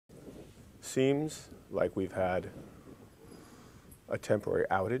Seems like we've had a temporary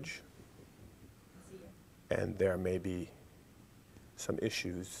outage, and there may be some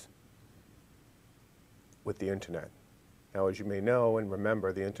issues with the internet. Now, as you may know and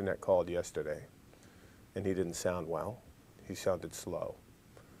remember, the internet called yesterday, and he didn't sound well. He sounded slow.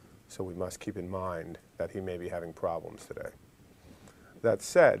 So we must keep in mind that he may be having problems today. That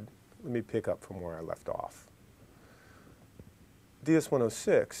said, let me pick up from where I left off.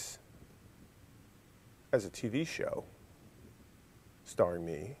 DS-106, as a TV show, starring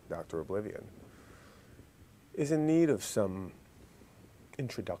me, Dr. Oblivion, is in need of some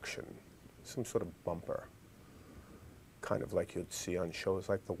introduction, some sort of bumper, kind of like you'd see on shows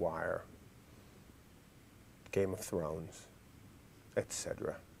like The Wire, Game of Thrones,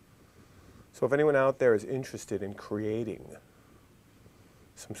 etc. So if anyone out there is interested in creating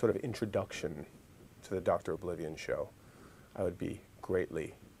some sort of introduction to the Dr. Oblivion show, I would be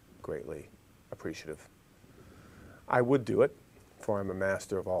greatly, greatly appreciative. I would do it, for I'm a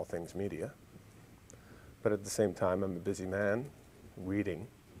master of all things media, but at the same time I'm a busy man reading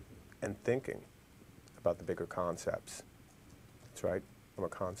and thinking about the bigger concepts. That's right, I'm a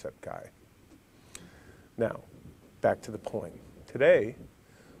concept guy. Now, back to the point. Today,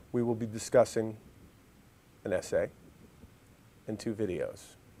 we will be discussing an essay and two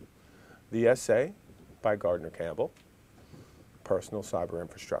videos. The essay by Gardner Campbell, Personal Cyber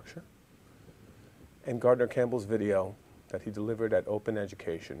Infrastructure, and Gardner Campbell's video that he delivered at Open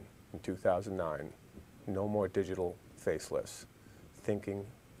Education in 2009, No More Digital Faceless, Thinking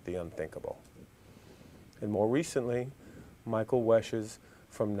the Unthinkable. And more recently, Michael Wesch's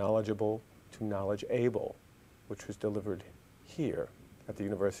From Knowledgeable to Knowledge Able, which was delivered here at the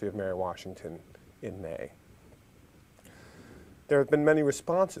University of Mary Washington in May. There have been many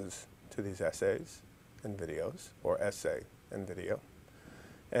responses to these essays and videos, or essay and video,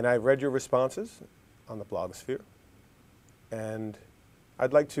 and I read your responses on the blogosphere, and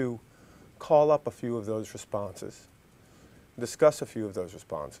I'd like to call up a few of those responses, discuss a few of those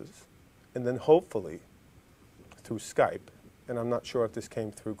responses, and then hopefully through Skype, and I'm not sure if this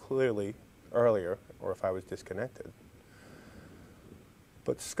came through clearly earlier or if I was disconnected,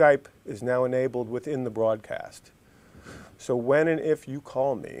 but Skype is now enabled within the broadcast. So when and if you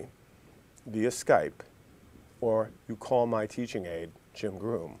call me via Skype, or you call my teaching aide, Jim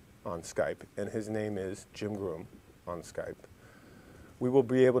Groom, on Skype, and his name is Jim Groom on Skype, we will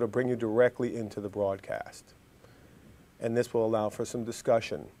be able to bring you directly into the broadcast. And this will allow for some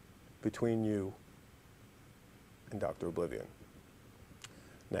discussion between you and Dr. Oblivion.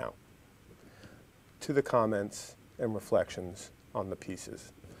 Now, to the comments and reflections on the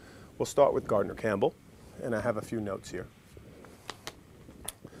pieces. We'll start with Gardner Campbell, and I have a few notes here.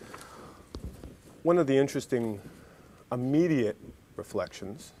 One of the interesting immediate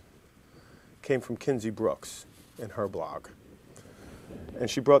reflections came from Kinsey Brooks in her blog. And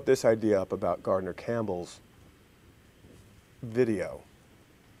she brought this idea up about Gardner Campbell's video,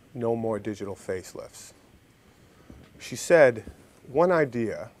 No More Digital Facelifts. She said one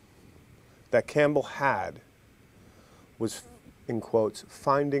idea that Campbell had was, in quotes,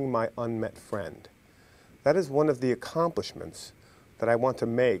 finding my unmet friend. That is one of the accomplishments that I want to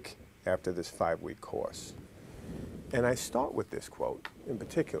make after this 5-week course. And I start with this quote in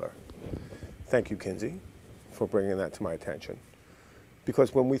particular. Thank you, Kinsey, for bringing that to my attention.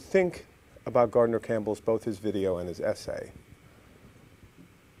 Because when we think about Gardner Campbell's, both his video and his essay,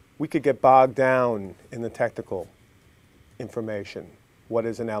 we could get bogged down in the technical information. What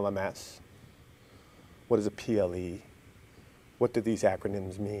is an LMS? What is a PLE? What do these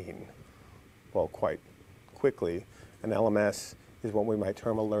acronyms mean? Well, quite quickly, an LMS is what we might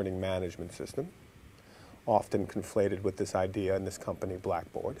term a learning management system, often conflated with this idea in this company,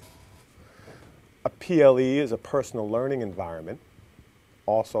 Blackboard. A PLE is a personal learning environment,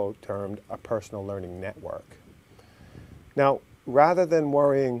 also termed a personal learning network. Now, rather than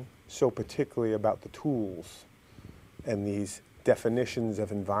worrying so particularly about the tools and these definitions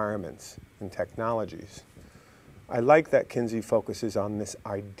of environments and technologies, I like that Kinsey focuses on this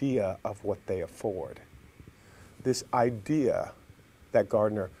idea of what they afford. This idea that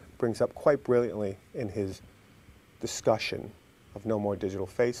Gardner brings up quite brilliantly in his discussion of No More Digital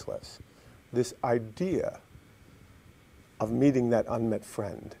Faceless. This idea of meeting that unmet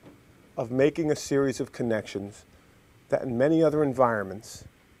friend, of making a series of connections that in many other environments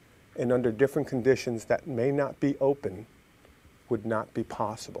and under different conditions that may not be open would not be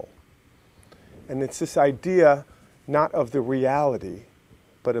possible. And it's this idea not of the reality,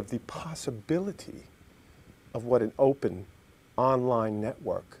 but of the possibility of what an open online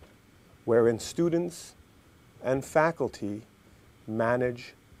network wherein students and faculty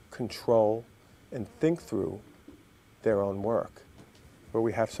manage control, and think through their own work, where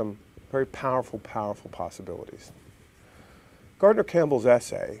we have some very powerful, powerful possibilities. Gardner Campbell's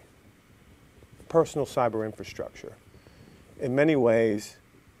essay, Personal Cyber Infrastructure, in many ways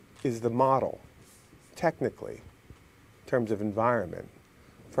is the model, technically, in terms of environment,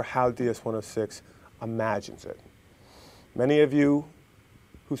 for how DS-106 imagines it. Many of you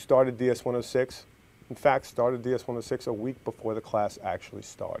who started DS-106, in fact, started DS-106 a week before the class actually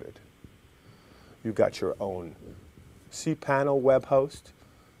started. You got your own cPanel web host,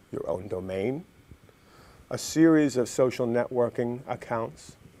 your own domain, a series of social networking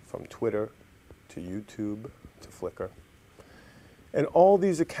accounts from Twitter to YouTube to Flickr. And all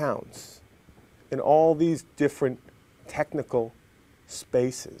these accounts in all these different technical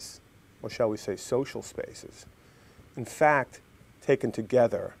spaces, or shall we say social spaces, in fact, taken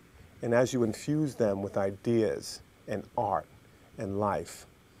together, and as you infuse them with ideas and art and life,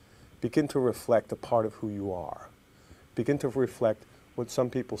 begin to reflect a part of who you are. Begin to reflect what some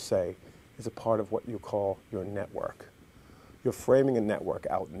people say is a part of what you call your network. You're framing a network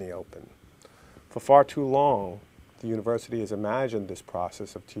out in the open. For far too long, the university has imagined this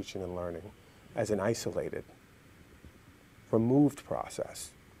process of teaching and learning as an isolated, removed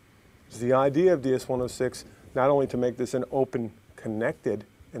process. It's the idea of DS-106 not only to make this an open, connected,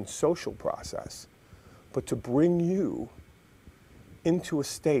 and social process, but to bring you into a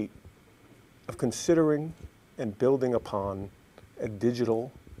state of considering and building upon a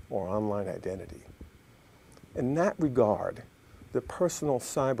digital or online identity. In that regard, the personal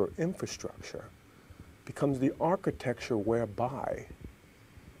cyber infrastructure becomes the architecture whereby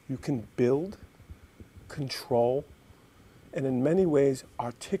you can build, control, and in many ways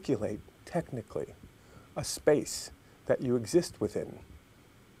articulate technically a space that you exist within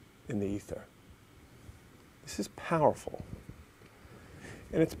in the ether. This is powerful.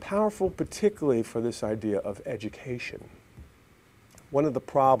 And it's powerful particularly for this idea of education. One of the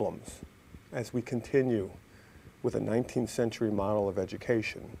problems as we continue with a 19th century model of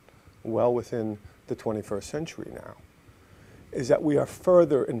education, well within the 21st century now, is that we are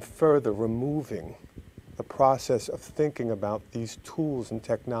further and further removing the process of thinking about these tools and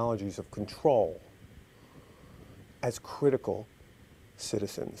technologies of control as critical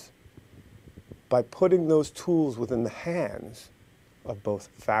citizens. By putting those tools within the hands of both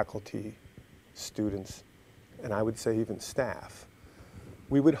faculty, students, and I would say even staff,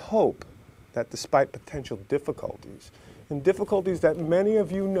 we would hope that despite potential difficulties, and difficulties that many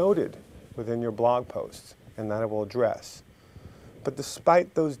of you noted within your blog posts, and that I will address, but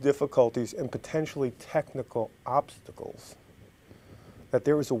despite those difficulties and potentially technical obstacles, that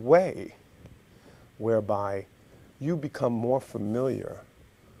there is a way whereby you become more familiar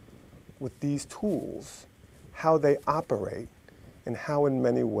with these tools, how they operate, and how in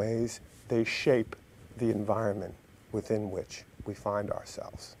many ways they shape the environment within which we find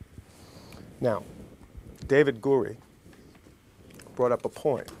ourselves. Now, David Guri brought up a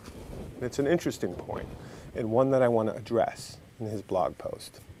point, and it's an interesting point, and one that I want to address in his blog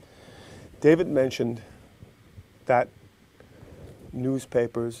post. David mentioned that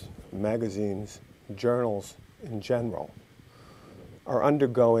newspapers, magazines, journals in general are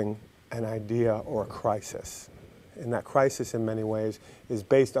undergoing an idea or a crisis. And that crisis in many ways is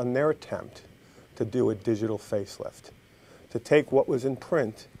based on their attempt to do a digital facelift, to take what was in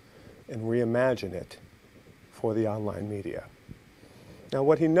print and reimagine it for the online media. Now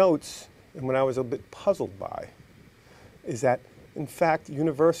what he notes, and what I was a bit puzzled by, is that in fact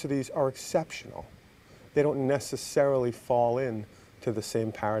universities are exceptional. They don't necessarily fall in to the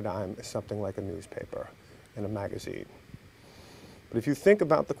same paradigm as something like a newspaper and a magazine. But if you think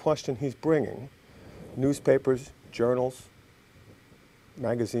about the question he's bringing, newspapers, journals,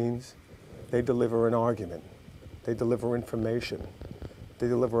 magazines, they deliver an argument. They deliver information. They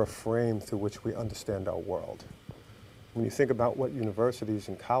deliver a frame through which we understand our world. When you think about what universities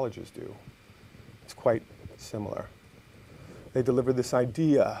and colleges do, it's quite similar. They deliver this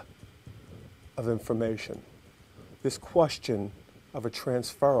idea of information, this question of a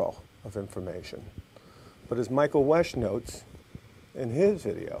transferal of information. But as Michael Wesch notes in his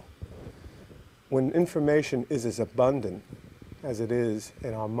video, when information is as abundant as it is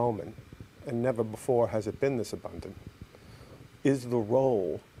in our moment, and never before has it been this abundant, is the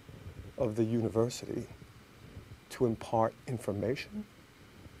role of the university to impart information,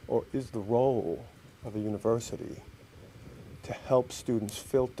 or is the role of a university to help students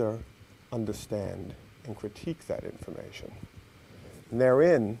filter, understand, and critique that information? And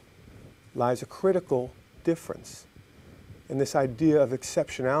therein lies a critical difference in this idea of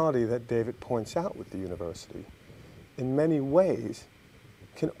exceptionality that David points out with the university. In many ways,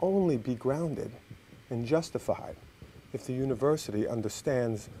 can only be grounded and justified if the university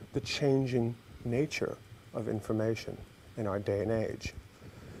understands the changing nature of information in our day and age.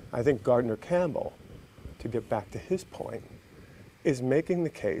 I think Gardner Campbell, to get back to his point, is making the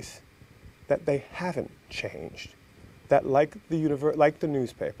case that they haven't changed. That like the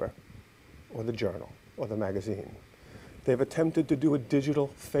newspaper or the journal or the magazine, they've attempted to do a digital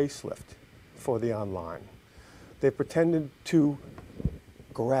facelift for the online. They've pretended to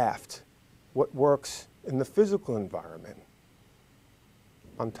graft what works in the physical environment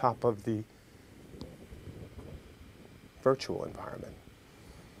on top of the virtual environment.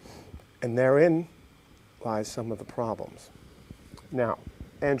 And therein lies some of the problems. Now,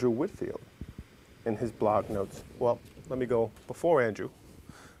 Andrew Whitfield, in his blog notes, well, let me go before Andrew.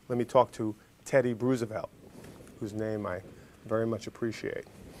 Let me talk to Teddy Roosevelt, whose name I very much appreciate.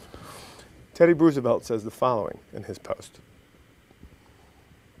 Teddy Roosevelt says the following in his post.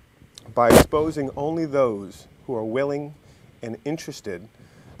 By exposing only those who are willing and interested,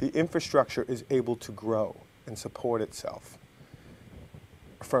 the infrastructure is able to grow and support itself,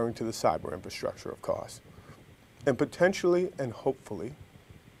 referring to the cyber infrastructure, of course, and potentially and hopefully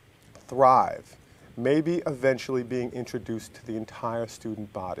thrive, maybe eventually being introduced to the entire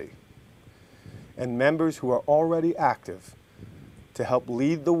student body, and members who are already active to help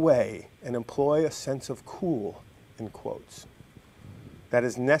lead the way and employ a sense of cool, in quotes, that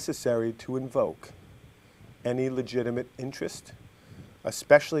is necessary to invoke any legitimate interest,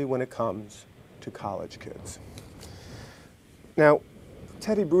 especially when it comes to college kids. Now,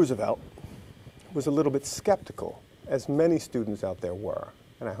 Teddy Roosevelt was a little bit skeptical, as many students out there were,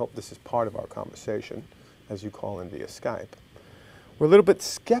 and I hope this is part of our conversation as you call in via Skype. We're a little bit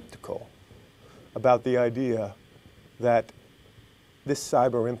skeptical about the idea that this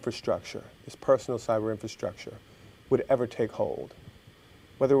cyber infrastructure, this personal cyber infrastructure, would ever take hold,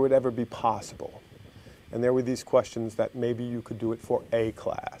 whether it would ever be possible. And there were these questions that maybe you could do it for a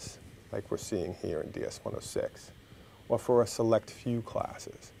class, like we're seeing here in DS 106, or for a select few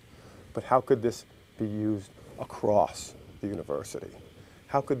classes. But how could this be used across the university?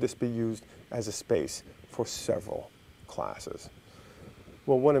 How could this be used as a space for several classes?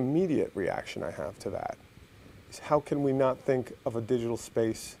 Well, one immediate reaction I have to that is how can we not think of a digital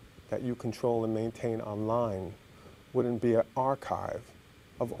space that you control and maintain online wouldn't be an archive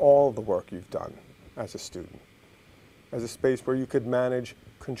of all the work you've done as a student, as a space where you could manage,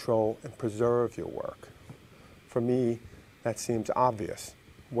 control, and preserve your work. For me, that seems obvious,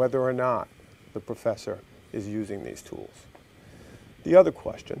 whether or not the professor is using these tools. The other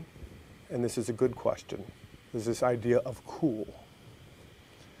question, and this is a good question, is this idea of cool.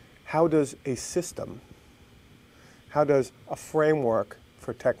 How does a system, how does a framework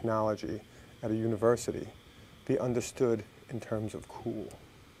for technology at a university be understood in terms of cool?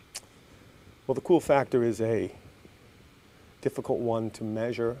 Well, the cool factor is a difficult one to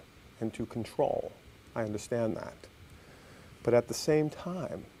measure and to control. I understand that. But at the same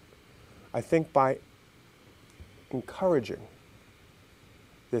time, I think by encouraging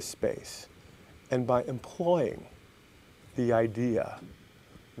this space and by employing the idea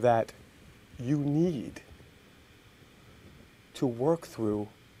that you need to work through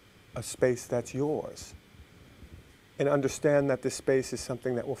a space that's yours and understand that this space is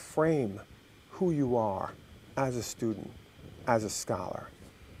something that will frame who you are as a student, as a scholar,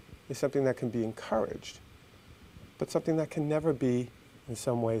 is something that can be encouraged, but something that can never be, in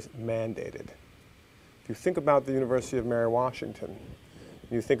some ways, mandated. If you think about the University of Mary Washington,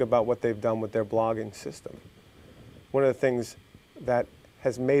 you think about what they've done with their blogging system, one of the things that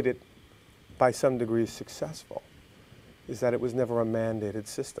has made it, by some degree, successful is that it was never a mandated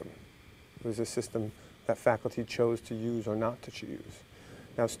system. It was a system that faculty chose to use or not to choose.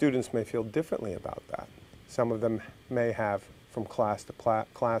 Now, students may feel differently about that. Some of them may have, from class to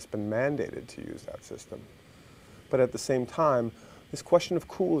class, been mandated to use that system. But at the same time, this question of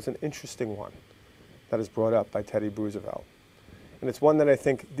cool is an interesting one that is brought up by Teddy Roosevelt. And it's one that I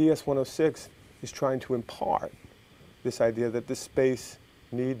think DS 106 is trying to impart, this idea that this space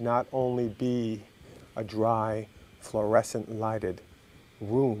need not only be a dry, fluorescent lighted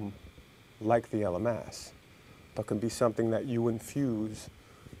room like the LMS, but can be something that you infuse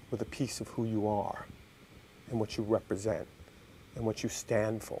with a piece of who you are and what you represent and what you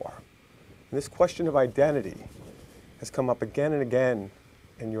stand for. And this question of identity has come up again and again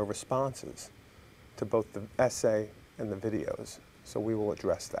in your responses to both the essay and the videos, so we will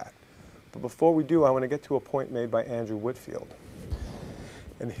address that. But before we do, I want to get to a point made by Andrew Whitfield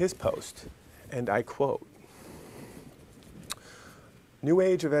in his post, and I quote, "New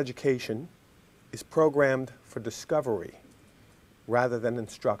age of education is programmed for discovery, rather than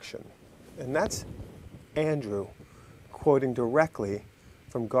instruction. And that's Andrew quoting directly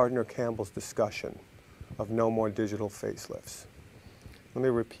from Gardner Campbell's discussion of No More Digital Facelifts. Let me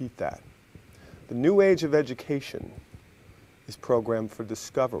repeat that. The new age of education is programmed for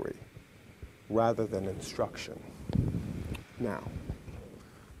discovery rather than instruction. Now,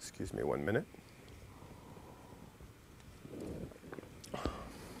 excuse me 1 minute.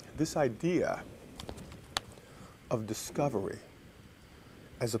 This idea of discovery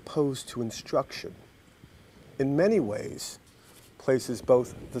as opposed to instruction in many ways places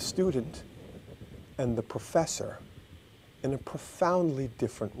both the student and the professor in a profoundly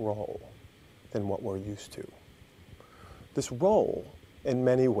different role than what we're used to. This role, in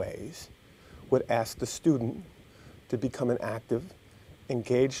many ways, would ask the student to become an active,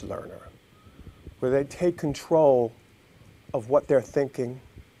 engaged learner, where they take control of what they're thinking,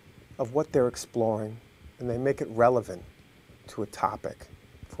 of what they're exploring, and they make it relevant to a topic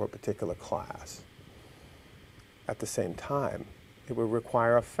for a particular class. At the same time, it would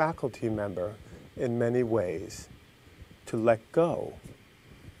require a faculty member in many ways to let go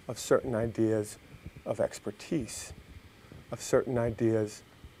of certain ideas of expertise, of certain ideas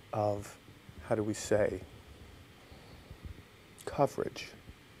of, how do we say, coverage.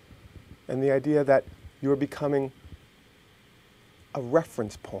 And the idea that you're becoming a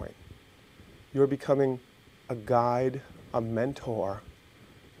reference point. You're becoming a guide, a mentor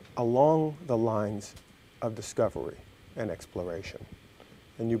along the lines of discovery and exploration.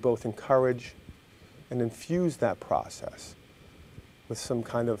 And you both encourage and infuse that process with some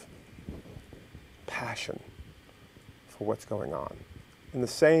kind of passion for what's going on. And the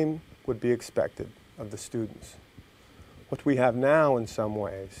same would be expected of the students. What we have now, in some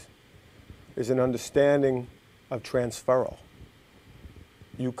ways, is an understanding of transferal.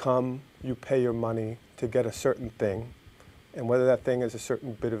 You come, you pay your money to get a certain thing, and whether that thing is a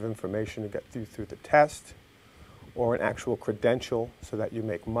certain bit of information to get through the test, or an actual credential so that you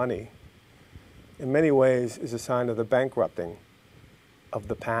make money, in many ways is a sign of the bankrupting of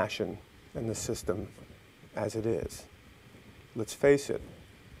the passion and the system as it is. Let's face it,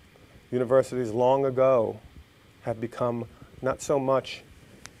 universities long ago have become not so much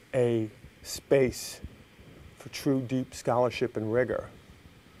a space for true deep scholarship and rigor.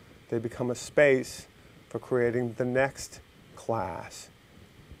 They become a space for creating the next class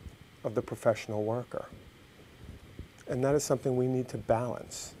of the professional worker. And that is something we need to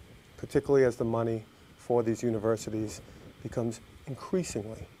balance, particularly as the money for these universities becomes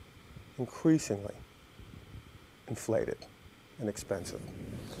increasingly inflated and expensive.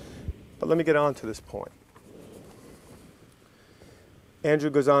 But let me get on to this point. Andrew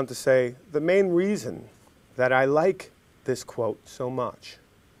goes on to say, the main reason that I like this quote so much,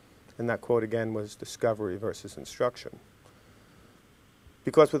 and that quote again was discovery versus instruction,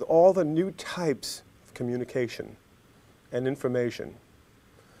 because with all the new types of communication and information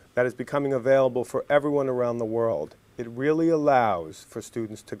that is becoming available for everyone around the world, it really allows for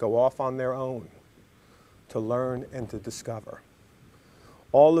students to go off on their own, to learn and to discover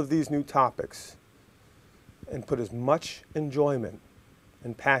all of these new topics and put as much enjoyment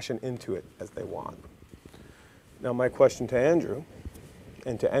and passion into it as they want. Now, my question to Andrew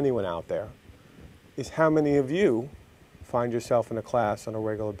and to anyone out there is, how many of you find yourself in a class on a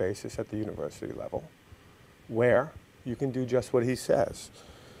regular basis at the university level where you can do just what he says?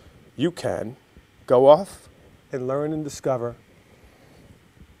 You can go off and learn and discover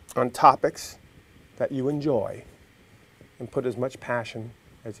on topics that you enjoy and put as much passion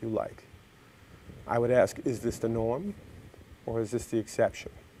as you like. I would ask, is this the norm or is this the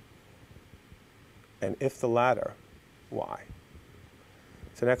exception? And if the latter, why?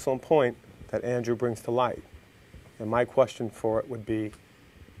 It's an excellent point that Andrew brings to light. And my question for it would be,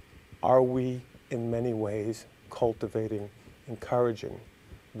 are we in many ways cultivating, encouraging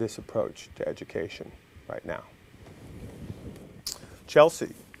this approach to education right now?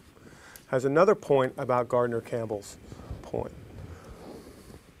 Chelsea has another point about Gardner Campbell's point.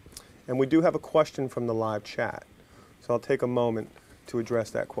 And we do have a question from the live chat, so I'll take a moment to address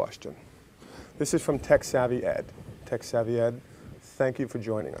that question. This is from Tech Savvy Ed. Tech Savvy Ed, thank you for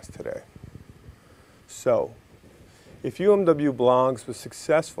joining us today. So, if UMW Blogs was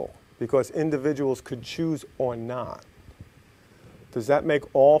successful because individuals could choose or not, does that make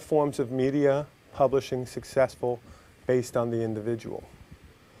all forms of media publishing successful based on the individual?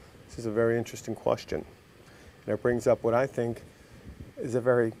 This is a very interesting question. And it brings up what I think is a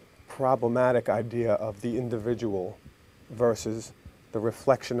very problematic idea of the individual versus the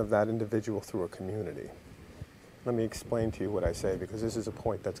reflection of that individual through a community. Let me explain to you what I say, because this is a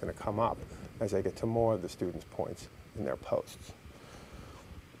point that's going to come up as I get to more of the students' points in their posts.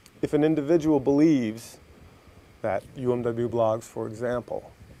 if an individual believes that UMW blogs, for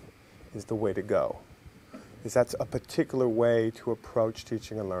example, is the way to go, is that's a particular way to approach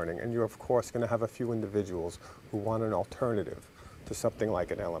teaching and learning, and you're of course going to have a few individuals who want an alternative to something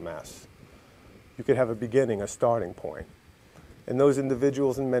like an LMS. You could have a beginning, a starting point. And those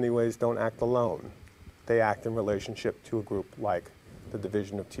individuals in many ways don't act alone. They act in relationship to a group like the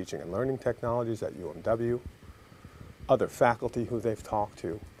Division of Teaching and Learning Technologies at UMW, other faculty who they've talked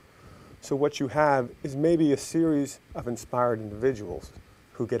to. So what you have is maybe a series of inspired individuals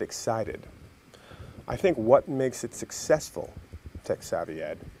who get excited. I think what makes it successful, Tech Savvy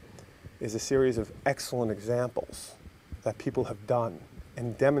Ed, is a series of excellent examples that people have done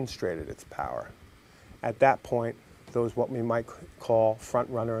and demonstrated its power. At that point, those what we might call front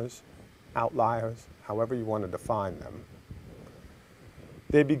runners, outliers, however you want to define them,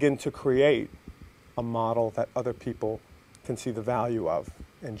 they begin to create a model that other people can see the value of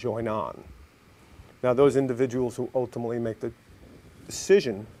and join on. Now, those individuals who ultimately make the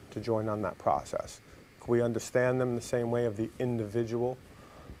decision to join on that process, can we understand them the same way of the individual,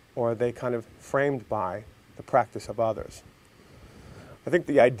 or are they kind of framed by the practice of others? I think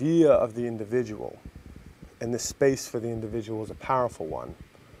the idea of the individual and the space for the individual is a powerful one,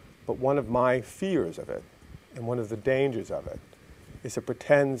 but one of my fears of it and one of the dangers of it is it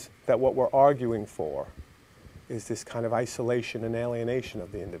pretends that what we're arguing for is this kind of isolation and alienation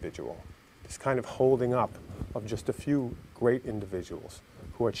of the individual, this kind of holding up of just a few great individuals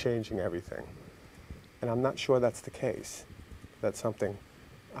who are changing everything. And I'm not sure that's the case. That's something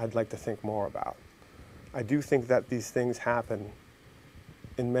I'd like to think more about. I do think that these things happen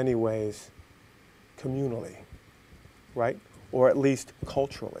in many ways communally, right? Or at least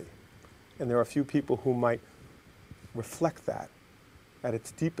culturally. And there are a few people who might reflect that at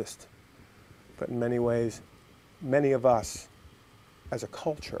its deepest. But in many ways, many of us as a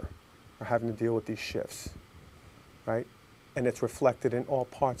culture are having to deal with these shifts, right? And it's reflected in all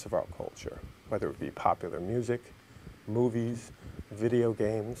parts of our culture, whether it be popular music, movies, video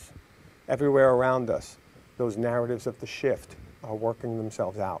games. Everywhere around us, those narratives of the shift are working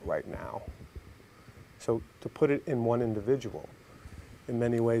themselves out right now. So to put it in one individual, in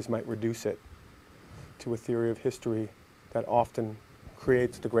many ways might reduce it to a theory of history that often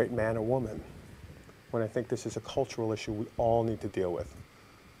creates the great man or woman, when I think this is a cultural issue we all need to deal with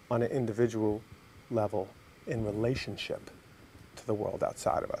on an individual level in relationship to the world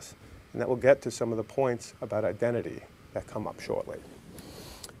outside of us. And that will get to some of the points about identity that come up shortly.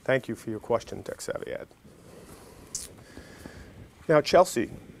 Thank you for your question, Tech Savvy Ed. Now,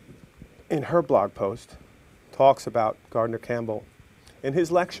 Chelsea, in her blog post, talks about Gardner Campbell in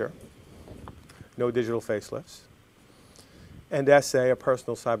his lecture, No Digital Facelifts, and essay, A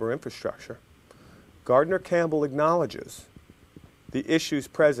Personal Cyber Infrastructure. Gardner Campbell acknowledges the issues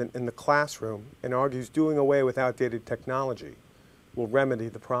present in the classroom and argues doing away with outdated technology will remedy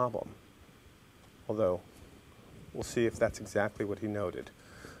the problem. Although, we'll see if that's exactly what he noted.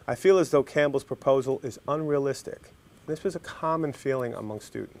 I feel as though Campbell's proposal is unrealistic. This was a common feeling among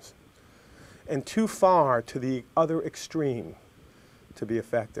students, and too far to the other extreme to be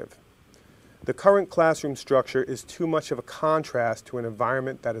effective. The current classroom structure is too much of a contrast to an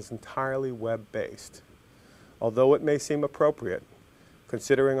environment that is entirely web-based. Although it may seem appropriate,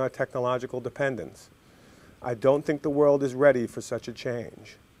 considering our technological dependence, I don't think the world is ready for such a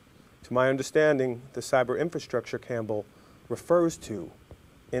change. To my understanding, the cyber infrastructure Campbell refers to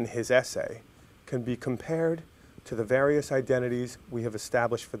in his essay can be compared to the various identities we have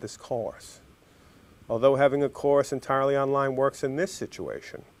established for this course. Although having a course entirely online works in this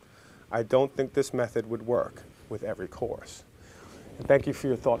situation, I don't think this method would work with every course. And thank you for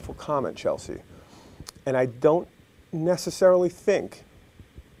your thoughtful comment, Chelsea. And I don't necessarily think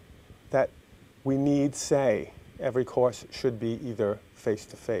that we need say every course should be either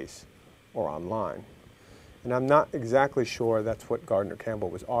face-to-face or online. And I'm not exactly sure that's what Gardner Campbell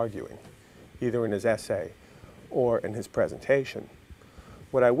was arguing, either in his essay or in his presentation.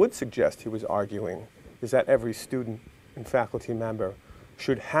 What I would suggest he was arguing is that every student and faculty member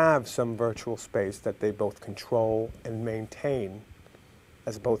should have some virtual space that they both control and maintain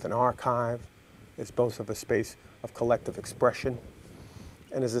as both an archive, as both of a space of collective expression,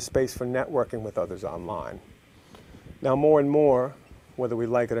 and as a space for networking with others online. Now, more and more, whether we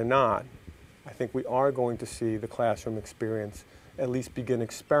like it or not, I think we are going to see the classroom experience at least begin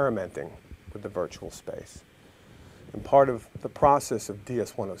experimenting with the virtual space. And part of the process of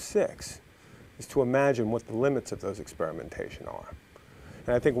DS-106 is to imagine what the limits of those experimentation are.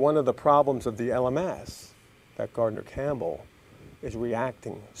 And I think one of the problems of the LMS that Gardner Campbell is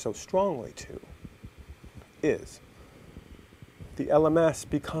reacting so strongly to is the LMS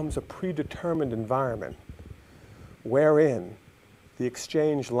becomes a predetermined environment wherein the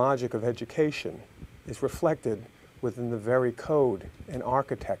exchange logic of education is reflected within the very code and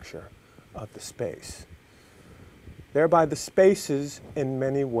architecture of the space. Thereby, the spaces, in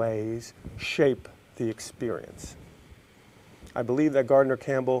many ways, shape the experience. I believe that Gardner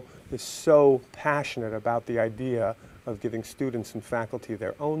Campbell is so passionate about the idea of giving students and faculty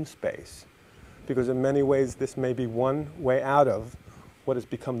their own space, because in many ways this may be one way out of what has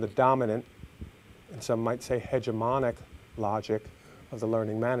become the dominant, and some might say hegemonic, logic of the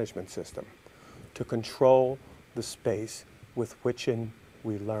learning management system, to control the space with which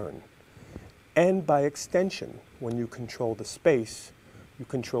we learn. And by extension, when you control the space, you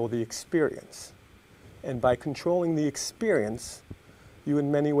control the experience. And by controlling the experience, you in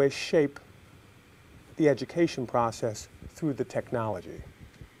many ways shape the education process through the technology.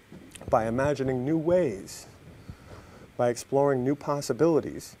 By imagining new ways, by exploring new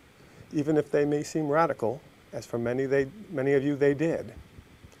possibilities, even if they may seem radical, as for many of you they did,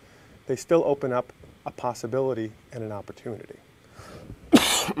 they still open up a possibility and an opportunity.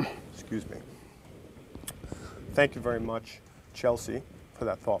 Excuse me. Thank you very much, Chelsea, for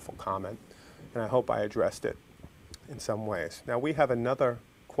that thoughtful comment, and I hope I addressed it in some ways. Now, we have another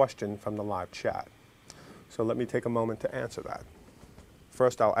question from the live chat, so let me take a moment to answer that.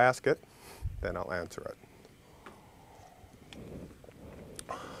 First, I'll ask it, then I'll answer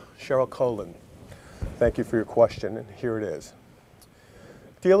it. Cheryl Colin, thank you for your question, and here it is.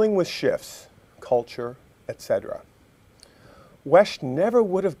 Dealing with shifts, culture, etc. Wesch never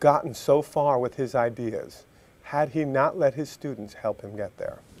would have gotten so far with his ideas had he not let his students help him get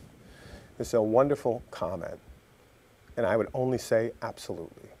there. This is a wonderful comment, and I would only say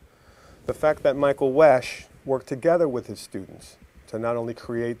absolutely. The fact that Michael Wesch worked together with his students to not only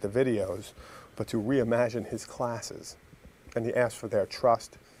create the videos, but to reimagine his classes, and he asked for their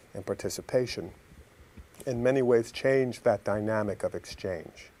trust and participation, in many ways changed that dynamic of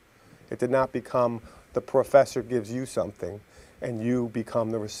exchange. It did not become the professor gives you something and you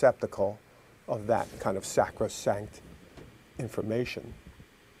become the receptacle of that kind of sacrosanct information.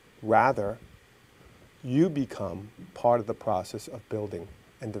 Rather, you become part of the process of building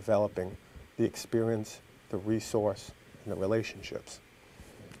and developing the experience, the resource, and the relationships.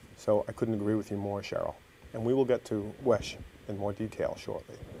 So I couldn't agree with you more, Cheryl. And we will get to Wesch in more detail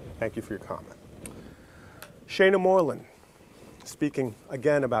shortly. Thank you for your comment. Shana Moreland, speaking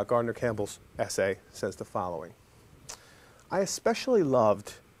again about Gardner Campbell's essay, says the following. I especially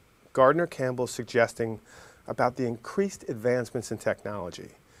loved Gardner Campbell suggesting about the increased advancements in technology,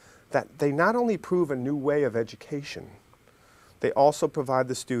 that they not only prove a new way of education, they also provide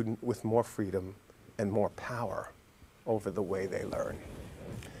the student with more freedom and more power over the way they learn.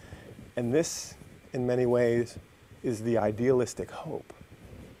 And this, in many ways, is the idealistic hope.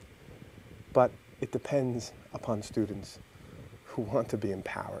 But it depends upon students who want to be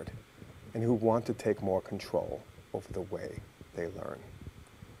empowered and who want to take more control over the way they learn.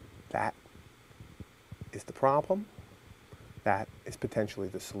 That is the problem. That is potentially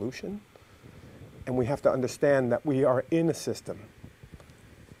the solution. And we have to understand that we are in a system,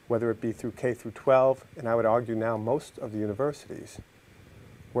 whether it be through K through 12, and I would argue now most of the universities,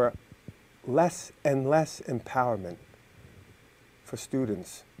 where less and less empowerment for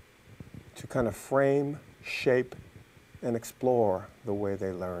students to kind of frame, shape, and explore the way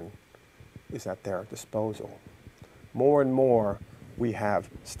they learn is at their disposal. More and more, we have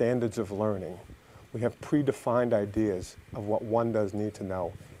standards of learning. We have predefined ideas of what one does need to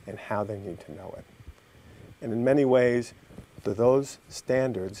know and how they need to know it. And in many ways, those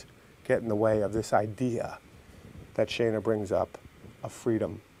standards get in the way of this idea that Shana brings up of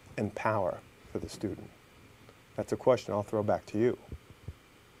freedom and power for the student. That's a question I'll throw back to you.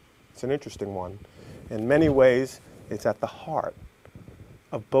 It's an interesting one. In many ways, it's at the heart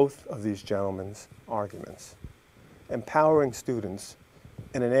of both of these gentlemen's arguments. Empowering students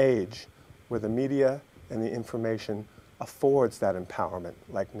in an age where the media and the information affords that empowerment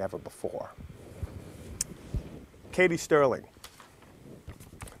like never before. Katie Sterling,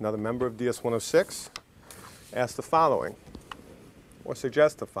 another member of DS-106, asked the following, or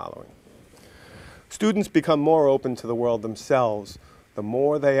suggests the following. Students become more open to the world themselves the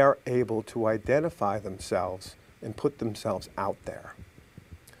more they are able to identify themselves and put themselves out there.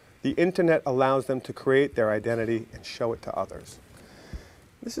 The internet allows them to create their identity and show it to others.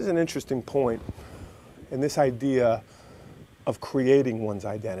 This is an interesting point in this idea of creating one's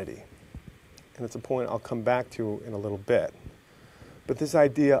identity. And it's a point I'll come back to in a little bit. But this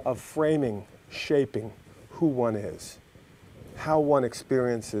idea of framing, shaping who one is, how one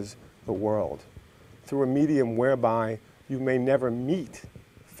experiences the world, through a medium whereby you may never meet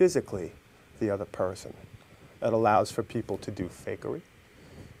physically the other person. It allows for people to do fakery.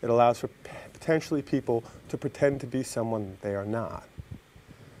 It allows for potentially people to pretend to be someone they are not.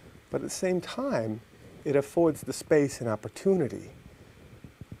 But at the same time, it affords the space and opportunity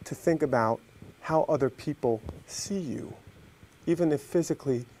to think about how other people see you, even if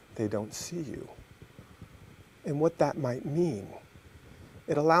physically they don't see you, and what that might mean.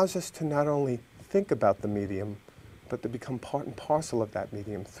 It allows us to not only think about the medium, but to become part and parcel of that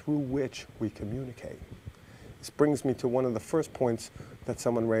medium through which we communicate. This brings me to one of the first points that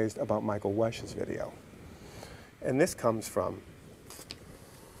someone raised about Michael Wesch's video. And this comes from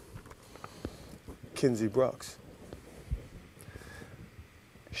Kinsey Brooks.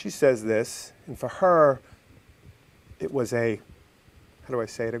 She says this, and for her, it was a, how do I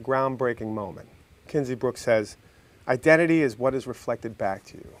say it, a groundbreaking moment. Kinsey Brooks says, identity is what is reflected back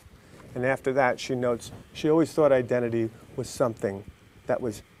to you. And after that, she notes, she always thought identity was something that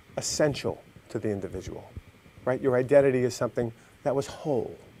was essential to the individual, right? Your identity is something that was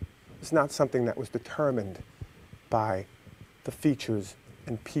whole. It's not something that was determined by the features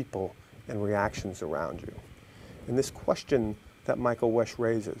and people and reactions around you. And this question that Michael Wesch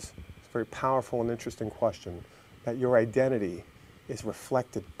raises, it's a very powerful and interesting question, that your identity is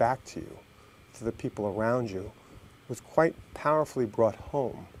reflected back to you, to the people around you, was quite powerfully brought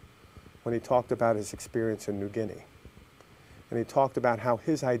home when he talked about his experience in New Guinea. And he talked about how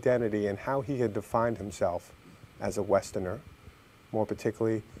his identity and how he had defined himself as a Westerner, more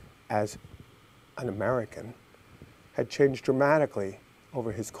particularly as an American, had changed dramatically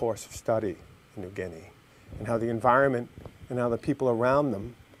over his course of study in New Guinea, and how the environment and how the people around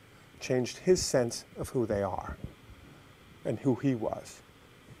them changed his sense of who they are and who he was.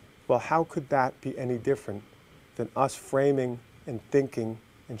 Well, how could that be any different than us framing and thinking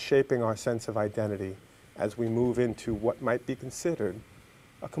and shaping our sense of identity as we move into what might be considered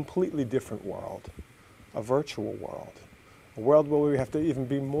a completely different world, a virtual world, a world where we have to even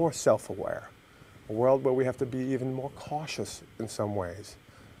be more self-aware, a world where we have to be even more cautious in some ways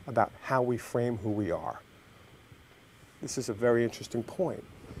about how we frame who we are. This is a very interesting point,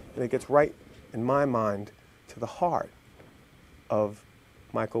 and it gets right, in my mind, to the heart of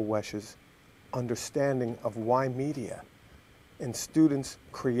Michael Wesch's understanding of why media and students'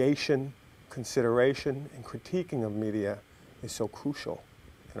 creation, consideration, and critiquing of media is so crucial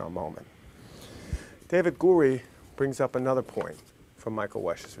in our moment. David Guri brings up another point from Michael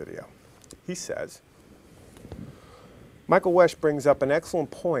Wesch's video. He says, Michael Wesch brings up an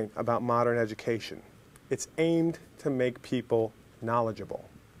excellent point about modern education. It's aimed to make people knowledgeable,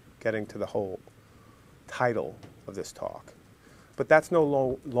 getting to the whole title of this talk. But that's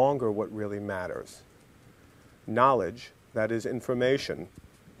no longer what really matters. Knowledge, that is information,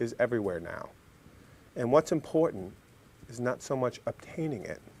 is everywhere now. And what's important is not so much obtaining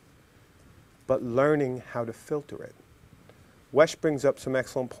it, but learning how to filter it. Wesch brings up some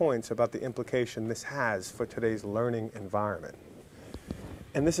excellent points about the implication this has for today's learning environment.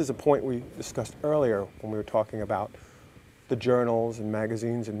 And this is a point we discussed earlier when we were talking about the journals and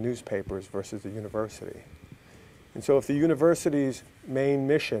magazines and newspapers versus the university. And so if the university's main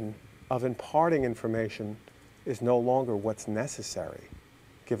mission of imparting information is no longer what's necessary,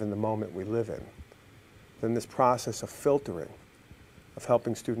 given the moment we live in, then this process of filtering, of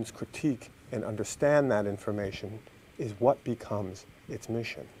helping students critique and understand that information, is what becomes its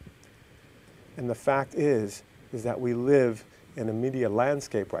mission. And the fact is that we live in a media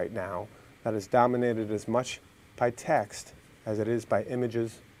landscape right now that is dominated as much by text as it is by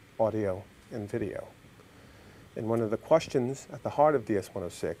images, audio, and video. And one of the questions at the heart of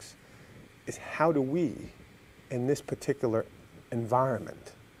DS-106 is, how do we, in this particular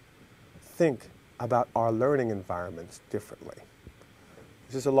environment, think about our learning environments differently?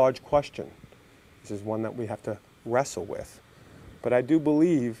 This is a large question. This is one that we have to wrestle with. But I do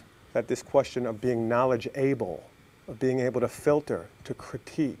believe that this question of being knowledge-able, of being able to filter, to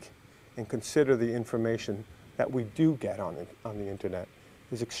critique, and consider the information that we do get on the internet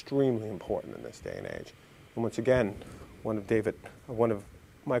is extremely important in this day and age. And once again, one of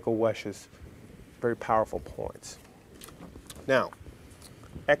Michael Wesch's very powerful points. Now,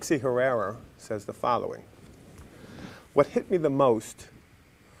 Exie Herrera says the following: what hit me the most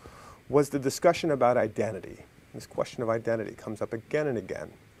was the discussion about identity. This question of identity comes up again and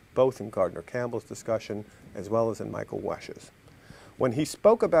again, both in Gardner Campbell's discussion as well as in Michael Wesch's. When he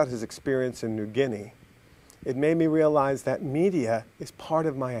spoke about his experience in New Guinea, it made me realize that media is part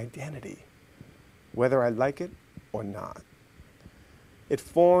of my identity, whether I like it or not. It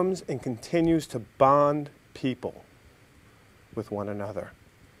forms and continues to bond people with one another.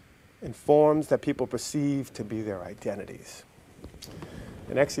 in forms that people perceive to be their identities.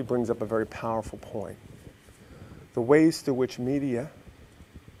 And Exie brings up a very powerful point. The ways through which media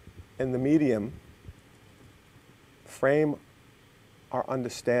and the medium frame our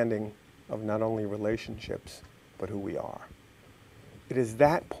understanding of not only relationships, but who we are. It is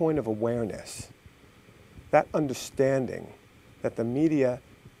that point of awareness, that understanding that the media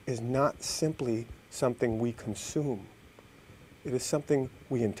is not simply something we consume. It is something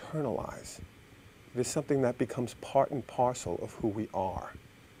we internalize. It is something that becomes part and parcel of who we are.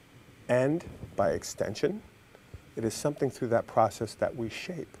 And, by extension, it is something through that process that we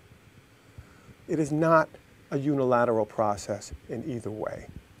shape. It is not a unilateral process in either way,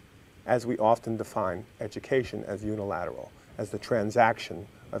 as we often define education as unilateral, as the transaction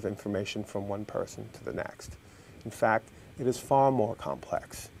of information from one person to the next. In fact, it is far more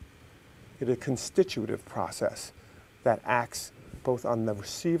complex. It is a constitutive process that acts both on the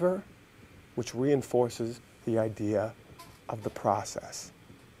receiver, which reinforces the idea of the process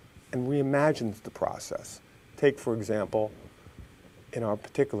and reimagines the process. Take, for example, in our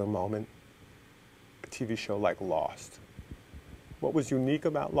particular moment, a TV show like Lost. What was unique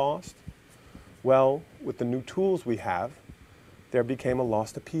about Lost? Well, with the new tools we have, there became a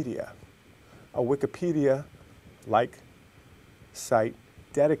Lostopedia, a Wikipedia-like site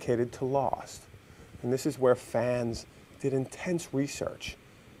dedicated to Lost. And this is where fans did intense research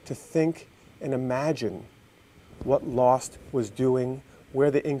to think and imagine what Lost was doing, where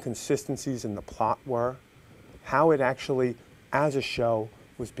the inconsistencies in the plot were, how it actually, as a show,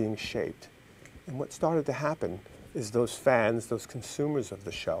 was being shaped. And what started to happen is those fans, those consumers of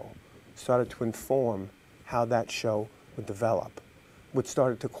the show, started to inform how that show would develop, which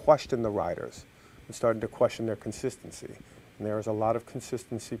started to question the writers, and started to question their consistency. And there is a lot of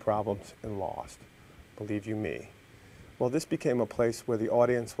consistency problems in Lost, believe you me. Well, this became a place where the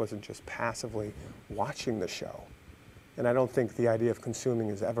audience wasn't just passively watching the show. And I don't think the idea of consuming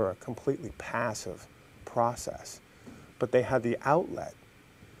is ever a completely passive process. But they had the outlet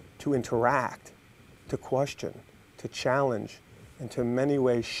to interact, to question, to challenge, and to in many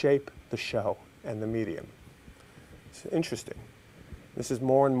ways shape the show and the medium. It's interesting. This is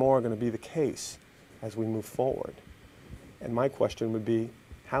more and more going to be the case as we move forward. And my question would be,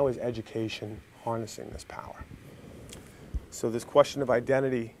 how is education harnessing this power? So this question of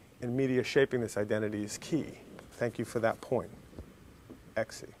identity and media shaping this identity is key. Thank you for that point,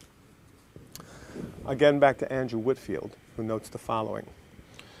 Exie. Again, back to Andrew Whitfield, who notes the following.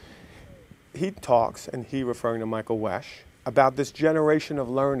 He talks, and he referring to Michael Wesch, about this generation of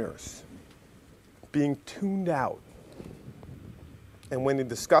learners being tuned out. And when he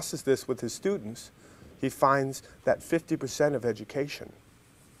discusses this with his students, he finds that 50% of education,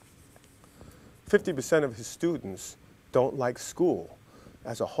 50% of his students don't like school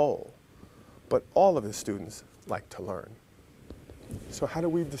as a whole, but all of his students like to learn. So how do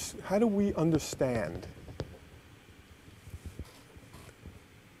we understand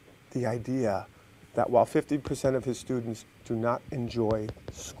the idea that while 50% of his students do not enjoy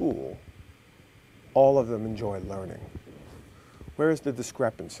school, all of them enjoy learning? Where is the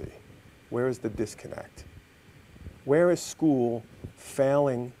discrepancy? Where is the disconnect? Where is school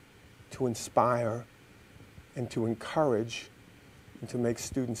failing to inspire and to encourage and to make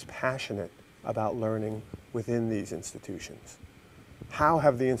students passionate about learning within these institutions? How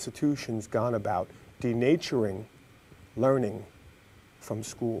have the institutions gone about denaturing learning from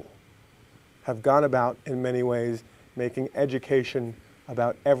school? Have gone about, in many ways, making education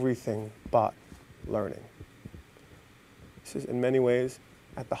about everything but learning. This is, in many ways,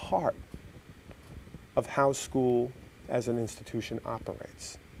 at the heart of how school as an institution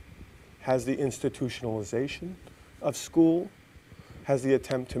operates. Has the institutionalization of school, has the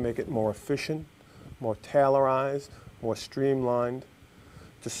attempt to make it more efficient, more tailorized, more streamlined,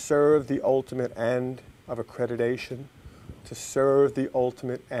 to serve the ultimate end of accreditation, to serve the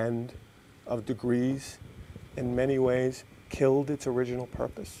ultimate end of degrees, in many ways killed its original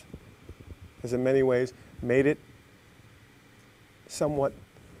purpose? Has in many ways made it somewhat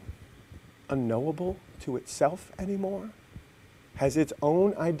unknowable to itself anymore? Has its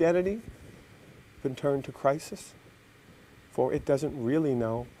own identity been turned to crisis? For it doesn't really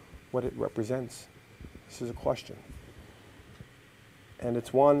know what it represents. This is a question. And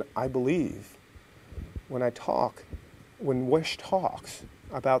it's one I believe when Wesch talks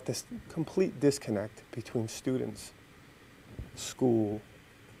about this complete disconnect between students, school,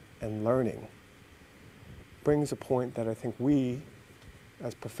 and learning, brings a point that I think we,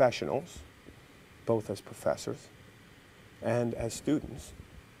 as professionals, both as professors and as students,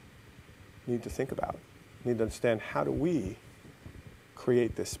 need to think about, need to understand how do we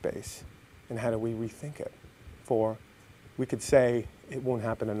create this space, and how do we rethink it? For we could say it won't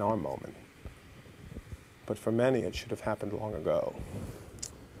happen in our moment, but for many it should have happened long ago.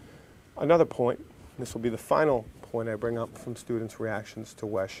 Another point, this will be the final point I bring up from students' reactions to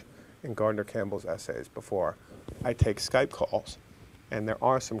Wesh and Gardner Campbell's essays before I take Skype calls, and there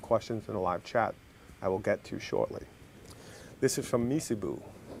are some questions in the live chat I will get to shortly. This is from Misibu.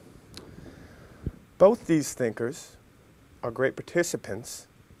 Both these thinkers are great participants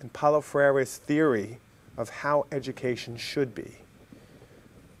in Paulo Freire's theory of how education should be.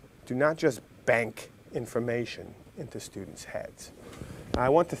 Do not just bank information into students' heads. I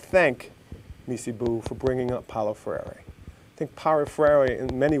want to thank Misibu for bringing up Paulo Freire. I think Paulo Freire,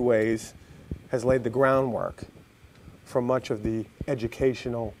 in many ways, has laid the groundwork for much of the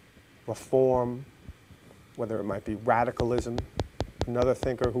educational reform, whether it might be radicalism. Another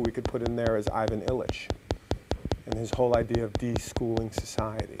thinker who we could put in there is Ivan Illich and his whole idea of de-schooling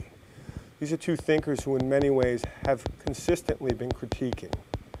society. These are two thinkers who in many ways have consistently been critiquing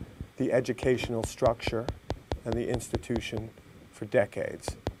the educational structure and the institution for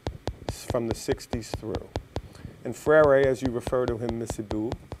decades, from the 60s through. And Freire, as you refer to him,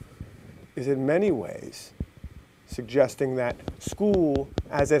 Misibu, is in many ways suggesting that school,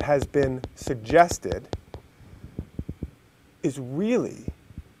 as it has been suggested, is really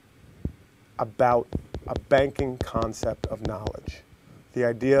about a banking concept of knowledge. The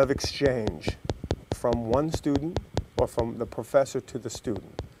idea of exchange from one student or from the professor to the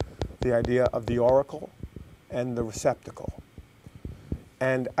student. The idea of the oracle and the receptacle.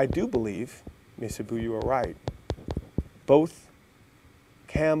 And I do believe, Misibu, you are right, both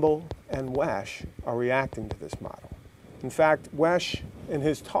Campbell and Wesh are reacting to this model. In fact, Wesh, in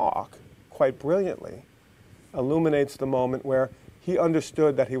his talk, quite brilliantly, illuminates the moment where he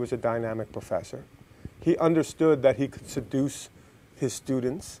understood that he was a dynamic professor. He understood that he could seduce his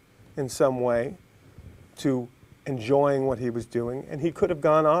students in some way to enjoying what he was doing, and he could have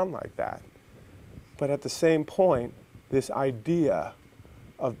gone on like that. But at the same point, this idea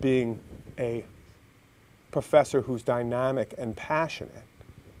of being a professor who's dynamic and passionate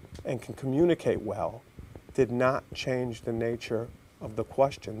and can communicate well did not change the nature of the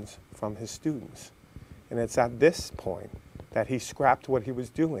questions from his students. And it's at this point that he scrapped what he was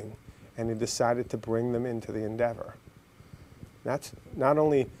doing and he decided to bring them into the endeavor. That's not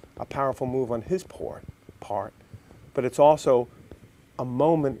only a powerful move on his part, but it's also a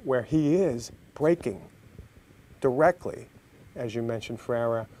moment where he is breaking directly, as you mentioned,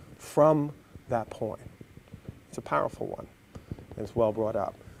 Freire, from that point. It's a powerful one, and it's well brought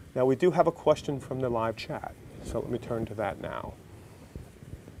up. Now, we do have a question from the live chat, so let me turn to that now.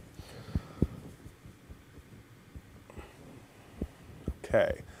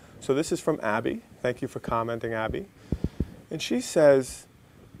 Okay, so this is from Abby. Thank you for commenting, Abby. And she says,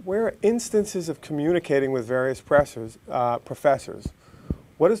 where are instances of communicating with various professors,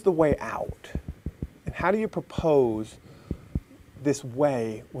 what is the way out? And how do you propose this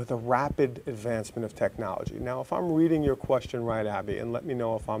way with a rapid advancement of technology? Now, if I'm reading your question right, Abby, and let me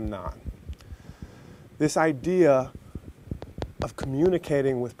know if I'm not, this idea of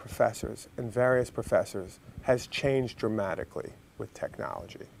communicating with professors and various professors has changed dramatically with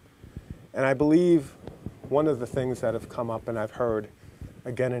technology. And I believe one of the things that have come up and I've heard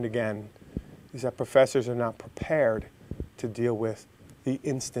again and again is that professors are not prepared to deal with the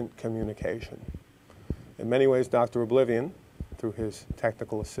instant communication. In many ways, Dr. Oblivion, through his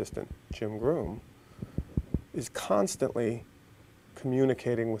technical assistant, Jim Groom, is constantly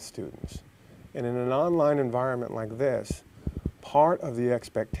communicating with students. And in an online environment like this, part of the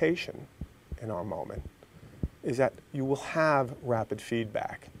expectation in our moment is that you will have rapid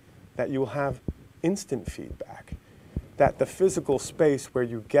feedback, that you will have instant feedback, that the physical space where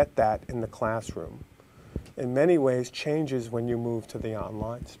you get that in the classroom in many ways changes when you move to the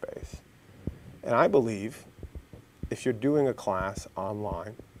online space. And I believe if you're doing a class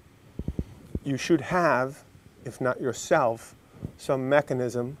online, you should have, if not yourself, some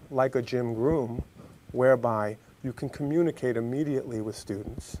mechanism like a Jim Groom whereby you can communicate immediately with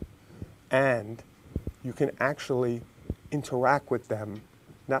students and you can actually interact with them,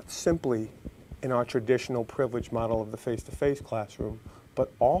 not simply in our traditional privilege model of the face-to-face classroom,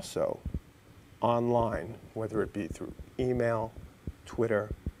 but also online, whether it be through email, Twitter,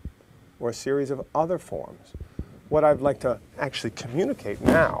 or a series of other forms. What I'd like to actually communicate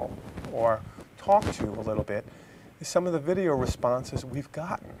now, or talk to a little bit, is some of the video responses we've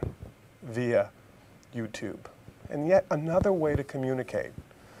gotten via YouTube. And yet another way to communicate.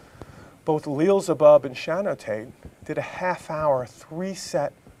 Both Leal Zabub and Shano Tate did a half-hour,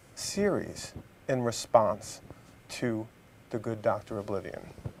 3-set series in response to the good Dr. Oblivion.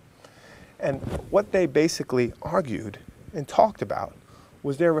 And what they basically argued and talked about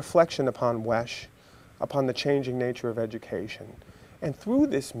was their reflection upon WESH, upon the changing nature of education. And through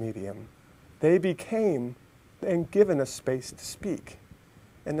this medium, they became and given a space to speak.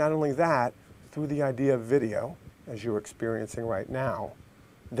 And not only that, through the idea of video, as you're experiencing right now,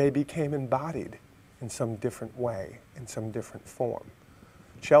 they became embodied in some different way, in some different form.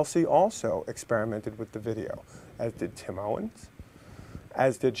 Chelsea also experimented with the video, as did Tim Owens,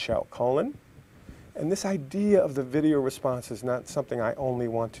 as did Shel Cullen. And this idea of the video response is not something I only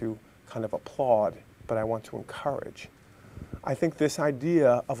want to kind of applaud, but I want to encourage. I think this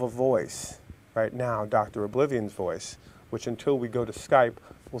idea of a voice, right now, Dr. Oblivion's voice, which until we go to Skype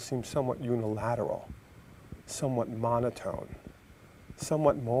will seem somewhat unilateral, somewhat monotone,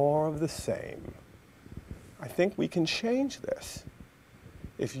 somewhat more of the same. I think we can change this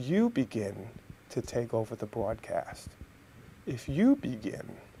if you begin to take over the broadcast, if you begin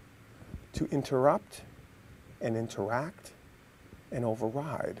to interrupt and interact and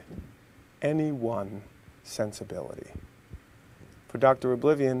override any one sensibility. For Dr.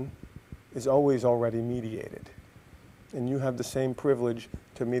 Oblivion is always already mediated, and you have the same privilege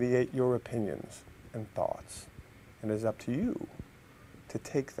to mediate your opinions and thoughts. And it is up to you to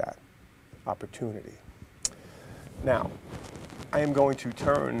take that opportunity. Now, I am going to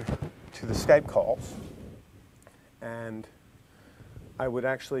turn to the Skype calls, and I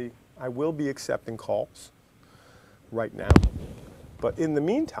will be accepting calls right now. But in the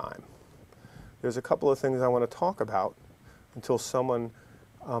meantime, there's a couple of things I want to talk about until someone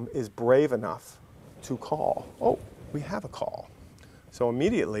is brave enough to call. Oh, we have a call. So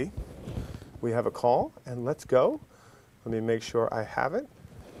immediately, we have a call, and let's go. Let me make sure I have it.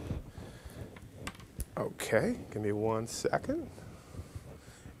 Okay, give me 1 second.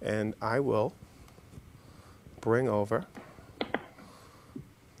 And I will bring over.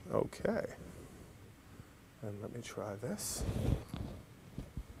 Okay. And let me try this.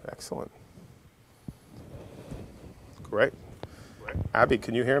 Excellent. Great. Abby,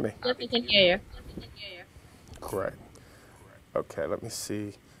 can you hear me? Yes, I can hear you. Great. Okay, let me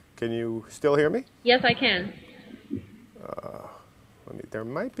see. Can you still hear me? Yes, I can. There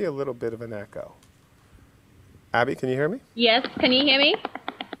might be a little bit of an echo. Abby, can you hear me? Yes, can you hear me?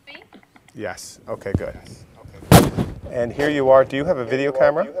 Yes. Okay, good. And here you are. Do you have a video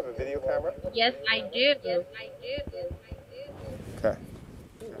camera? Yes, I do. Okay.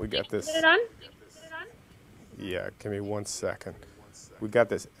 We got this. Put it on? Yeah, give me 1 second. We got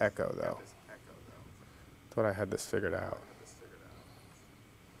this echo, though. Thought I had this figured out.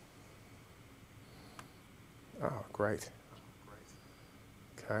 Oh, great.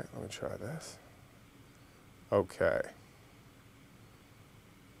 Okay, let me try this. Okay.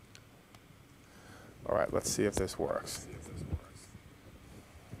 All right, let's see if this works.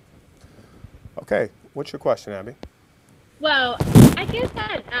 Okay, what's your question, Abby? Well, I guess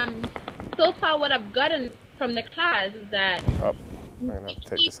that so far what I've gotten from the class is that... Oh, I'm going to have to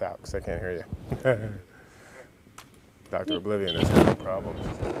take this out because I can't hear you. Dr. Oblivion is having problems.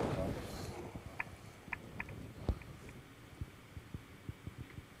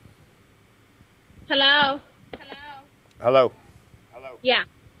 Hello? Hello. Yeah.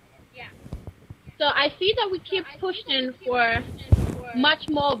 So I see that we keep pushing for much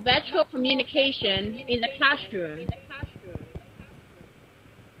more virtual communication in the classroom.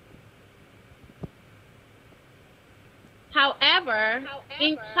 However,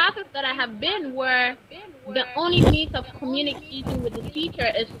 in classes that I have been where the only means of communicating with the teacher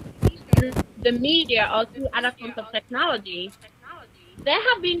is through the media or through other forms of technology, there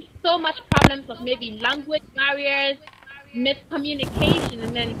have been so much problems of maybe language barriers, miscommunication,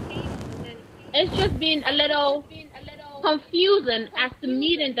 and then it's just been a little confusing as to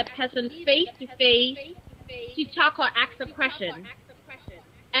meeting the person face to face to talk or ask a question.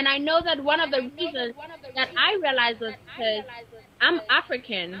 And I know that one of the reasons that I realize is because I'm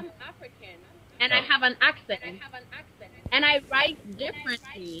African and I have an accent and I write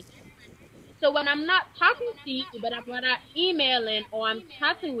differently. So when I'm not talking to you, but I'm rather emailing or I'm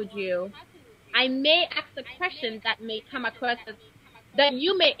chatting with you, I may ask a question that may come across as that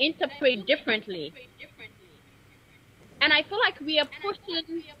you may interpret differently. And I feel like we are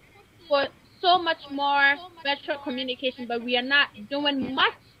pushing for so much more virtual communication, but we are not doing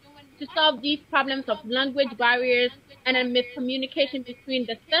much to solve these problems of language barriers and a miscommunication between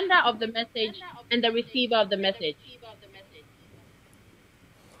the sender of the message and the receiver of the message.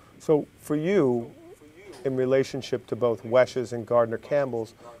 So for you, in relationship to both Wesh's and Gardner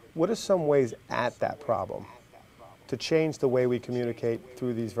Campbell's, what are some ways at that problem to change the way we communicate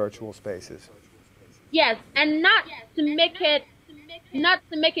through these virtual spaces? Yes, and not to make it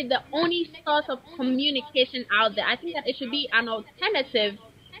the only source of communication out there. I think that it should be an alternative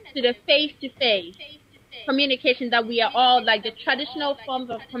to the face-to-face communication that we are all like the traditional forms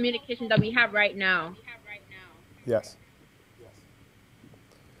of communication that we have right now. Yes.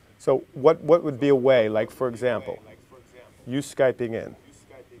 So what would be a way, like for example, you Skyping in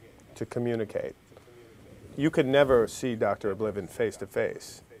to communicate? You could never see Dr. Oblivion face to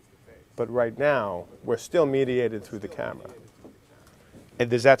face, but right now we're still mediated through the camera. And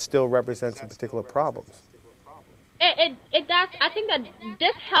does that still represent some particular problems? It does. I think that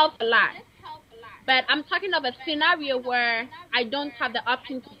this helps a lot. But I'm talking of a scenario where I don't have the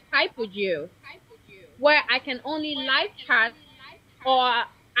option to Skype with you, where I can only live chat, or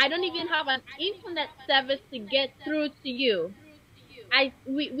I don't even have an internet service to get through to you.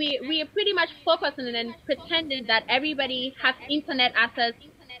 We are pretty much focusing and pretending that everybody has internet access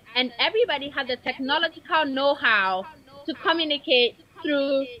and everybody has the technological know-how to communicate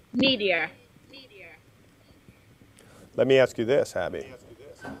through media. Let me ask you this, Abby.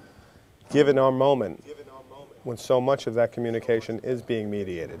 Given our moment, when so much of that communication is being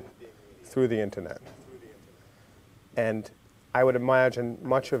mediated through the internet, and I would imagine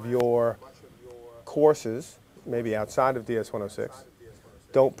much of your courses, maybe outside of DS-106,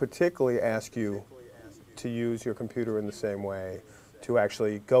 don't particularly ask you to use your computer in the same way, to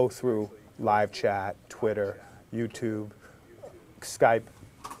actually go through live chat, Twitter, YouTube, Skype,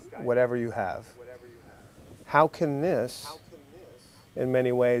 whatever you have. How can this, in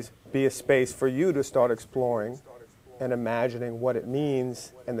many ways, be a space for you to start exploring and imagining what it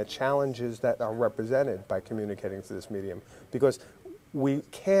means and the challenges that are represented by communicating through this medium? Because we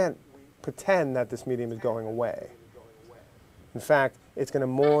can't pretend that this medium is going away. In fact, it's going to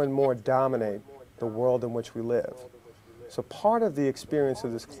more and more dominate the world in which we live. So part of the experience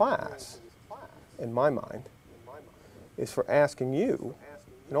of this class, in my mind, is for asking you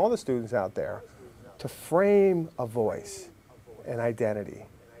and all the students out there to frame a voice, an identity,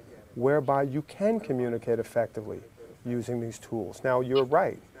 whereby you can communicate effectively using these tools. Now, you're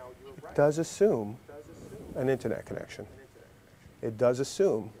right. It does assume an internet connection. It does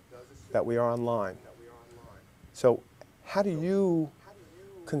assume that we are online. So how do you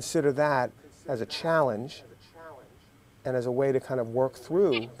consider that as a challenge and as a way to kind of work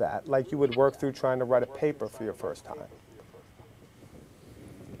through that, like you would work through trying to write a paper for your first time?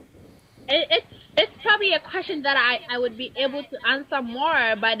 It's probably a question that I would be able to answer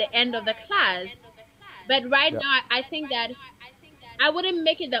more by the end of the class. But right now, I think that I wouldn't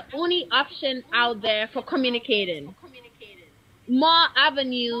make it the only option out there for communicating. More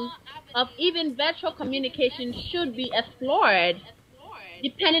avenues of even virtual communication should be explored,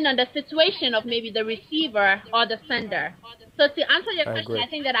 depending on the situation of maybe the receiver or the sender. So to answer your question, I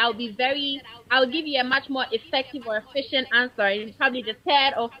think that I'll give you a much more effective or efficient answer in probably the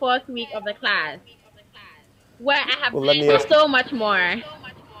third or fourth week of the class, where I have learned so much more.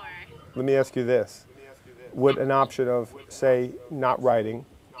 Let me ask you this. Would an option of, say, not writing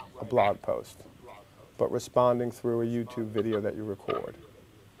a blog post, but responding through a YouTube video that you record,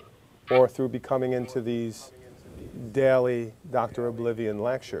 or through becoming into these daily Dr. Oblivion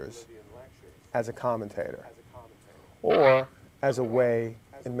lectures as a commentator, or as a way,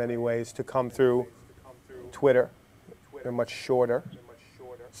 in many ways, to come through Twitter in a much shorter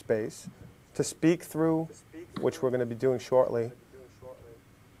space, to speak through, which we're going to be doing shortly,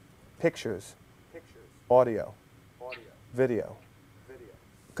 pictures, audio, video.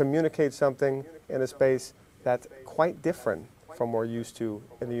 Communicate something in a space that's quite different from what we're used to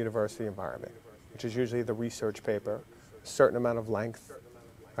in the university environment, which is usually the research paper, a certain amount of length,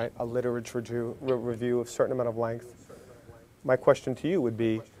 right? A literature review of a certain amount of length. My question to you would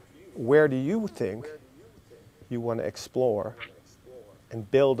be, where do you think you want to explore and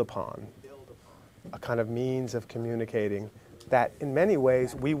build upon a kind of means of communicating that in many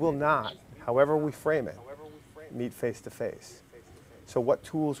ways we will not, however we frame it, meet face to face? So what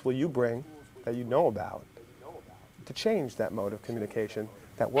tools will you bring that you know about to change that mode of communication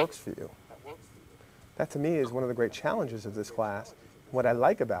that works for you? That to me is one of the great challenges of this class. What I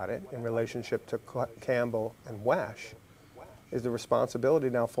like about it in relationship to Campbell and Wesh is the responsibility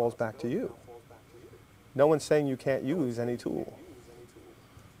now falls back to you. No one's saying you can't use any tool.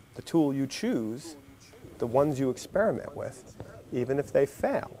 The tool you choose, the ones you experiment with, even if they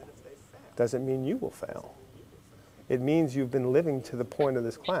fail, doesn't mean you will fail. It means you've been living to the point of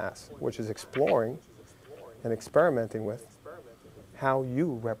this class, which is exploring and experimenting with how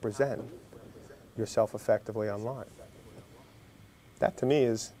you represent yourself effectively online. That to me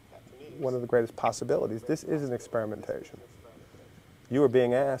is one of the greatest possibilities. This is an experimentation. You are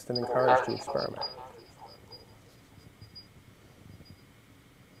being asked and encouraged to experiment.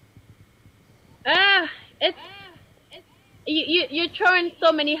 you're throwing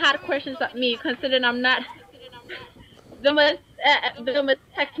so many hard questions at me, considering I'm not the most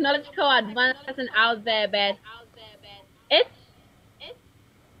technological advanced person out there, but it's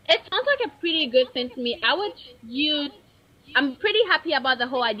it sounds like a pretty good thing to me. I would use. I'm pretty happy about the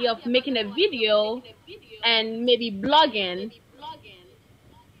whole idea of making a video and maybe blogging.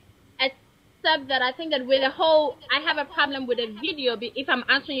 Except that I think that with the whole, I have a problem with a video if I'm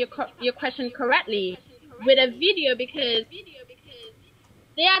answering your question correctly with a video, because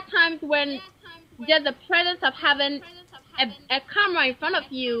there are times when just the presence of having a camera in front of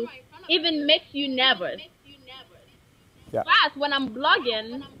you even makes you nervous. Yeah. But when I'm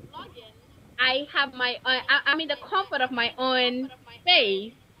blogging, I have I'm in the comfort of my own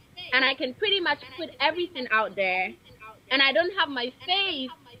space, and I can pretty much put everything out there, and I don't have my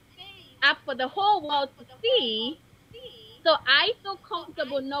face up for the whole world to see. So I feel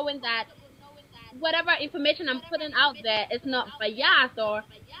comfortable knowing that whatever information I'm putting out there is not biased, or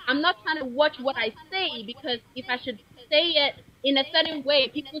I'm not trying to watch what I say, because if I should say it in a certain way,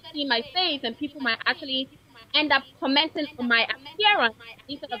 people see my face and people might actually end up commenting on my appearance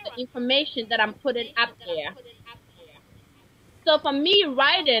instead of the information that I'm putting up there. So for me,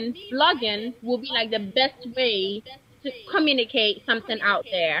 writing, blogging will be like the best way to communicate something out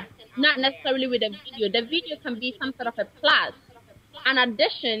there. Not necessarily with a video. The video can be some sort of a plus, an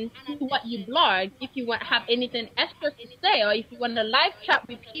addition to what you blog. If you want have anything extra to say, or if you want to live chat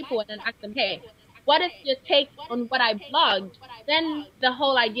with people and then ask them, hey, what is your take on what I blogged? Then the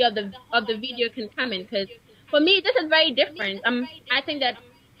whole idea of the video can come in. Because for me, this is very different. I think that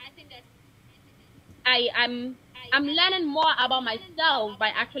I'm learning more about myself by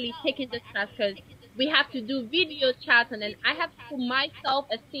actually taking this class, because we have to do video chats, and then I have to put my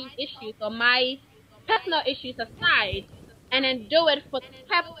self-esteem issues or my personal issues aside and then do it for the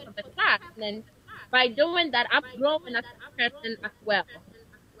purpose of the class. And then by doing that, I'm growing as a person as well.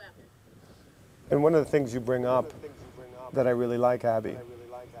 And one of the things you bring up that I really like, Abby,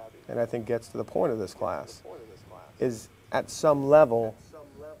 and I think gets to the point of this class, is at some level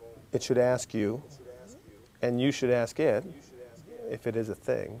it should ask you, and you should ask it, if it is a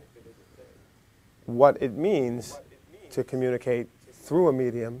thing, what it means to communicate through a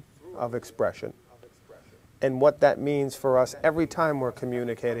medium of expression, and what that means for us every time we're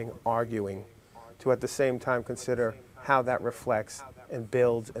communicating, arguing, to at the same time consider how that reflects and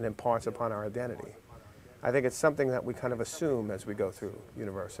builds and imparts upon our identity. I think it's something that we kind of assume as we go through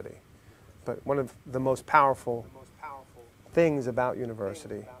university. But one of the most powerful things about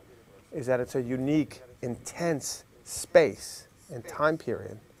university is that it's a unique, intense space and time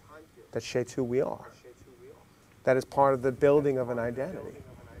period that shapes who we are. That is part of the building of an identity.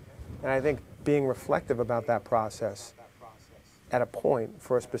 And I think being reflective about that process at a point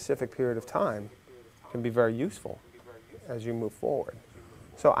for a specific period of time can be very useful as you move forward.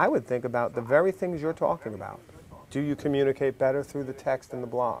 So I would think about the very things you're talking about. Do you communicate better through the text and the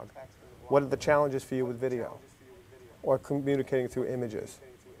blog? What are the challenges for you with video? Or communicating through images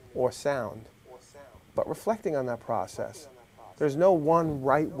or sound? But reflecting on that process, there's no one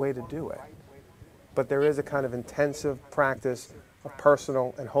right way to do it. But there is a kind of intensive practice of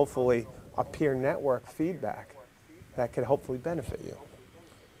personal and hopefully a peer network feedback that can hopefully benefit you.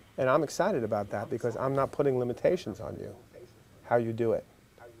 And I'm excited about that because I'm not putting limitations on you, how you do it,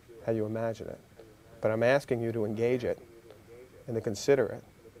 how you imagine it. But I'm asking you to engage it and to consider it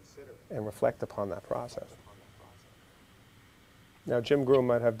and reflect upon that process. Now, Jim Groom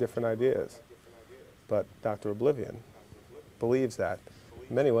might have different ideas, but Dr. Oblivion believes that,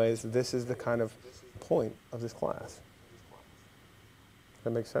 in many ways, this is the kind of point of this class.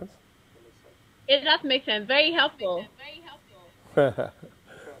 That makes sense? It does make sense. Very helpful.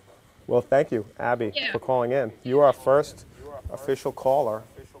 Well, thank you, Abby, for calling in. You are our first official caller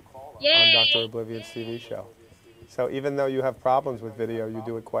on Dr. Oblivion's TV show. So even though you have problems with video, you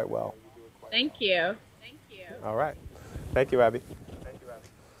do it quite well. Thank you. All right. Thank you, Abby.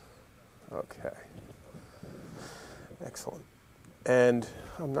 Okay. Excellent. And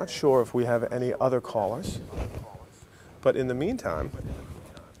I'm not sure if we have any other callers, but in the meantime,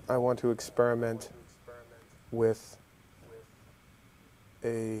 I want to experiment with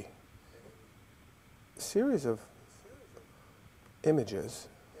a series of images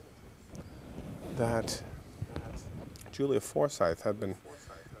that Julia Forsyth had been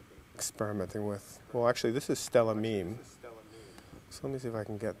experimenting with. Well, actually, this is Stella Meme. So let me see if I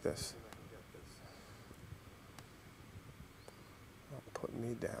can get this. I'll put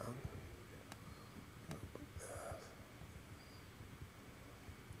me down.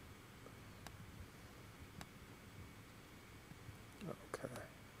 Okay.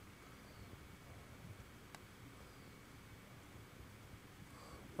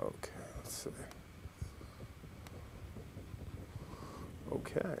 Okay, let's see.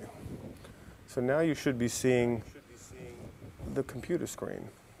 Okay. So now you should be seeing the computer screen.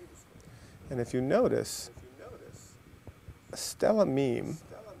 And if you notice, Stella Meme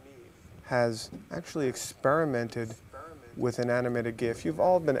has actually experimented with an animated GIF. You've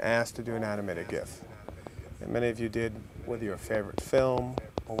all been asked to do an animated GIF. And many of you did, whether your favorite film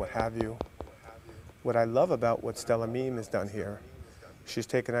or what have you. What I love about what Stella Meme has done here, she's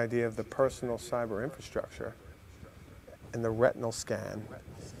taken an idea of the personal cyber infrastructure and the retinal scan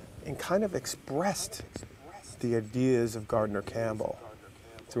and kind of expressed the ideas of Gardner Campbell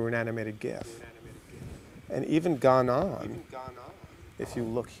through an animated GIF. And even gone on, if you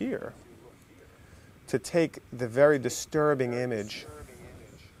look here, to take the very disturbing image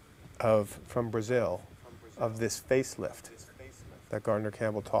from Brazil of this facelift that Gardner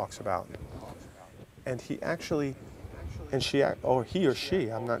Campbell talks about. And he actually, and she, or he or she,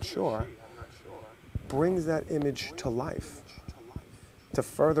 I'm not sure, brings that image to life to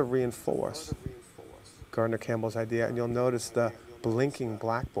further reinforce Gardner Campbell's idea. And you'll notice the blinking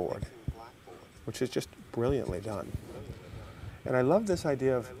blackboard, which is just brilliantly done. And I love this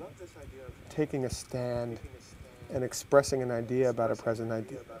idea of taking a stand and expressing an idea about a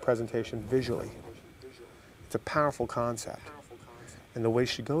presentation visually. It's a powerful concept. And the way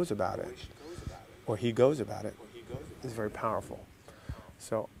she goes about it, or he goes about it, is very powerful.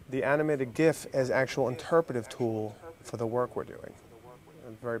 So the animated GIF as actual interpretive tool for the work we're doing.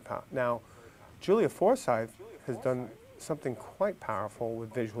 Very powerful. Now, Julia Forsyth has done something quite powerful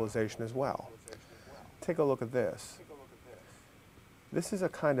with visualization as well. Take a look at this. This is a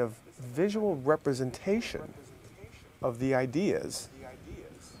kind of visual representation of the ideas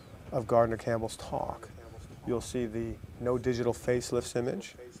of Gardner Campbell's talk. You'll see the no digital facelifts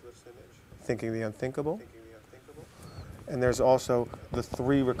image, thinking the unthinkable. And there's also the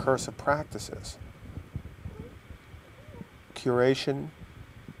 3 recursive practices: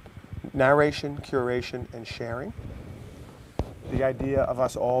 narration, curation, and sharing. The idea of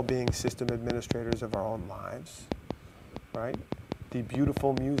us all being system administrators of our own lives, right? The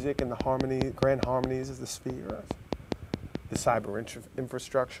beautiful music and the harmony, grand harmonies of the sphere, the cyber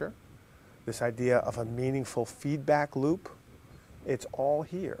infrastructure, this idea of a meaningful feedback loop. It's all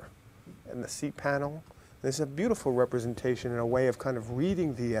here. And the seat panel, this is a beautiful representation in a way of kind of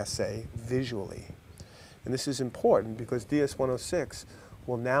reading the essay visually. And this is important because DS-106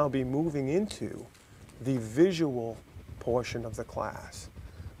 will now be moving into the visual portion of the class.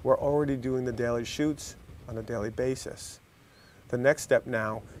 We're already doing the daily shoots on a daily basis. The next step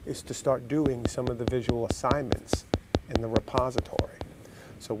now is to start doing some of the visual assignments in the repository.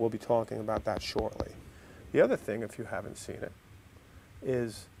 So we'll be talking about that shortly. The other thing, if you haven't seen it,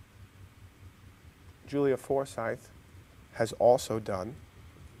 is Julia Forsyth has also done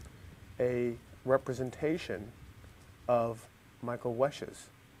a representation of Michael Wesch's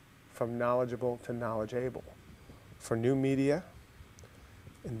From Knowledgeable to Knowledgeable for new media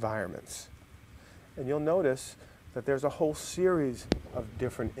environments. And you'll notice that there's a whole series of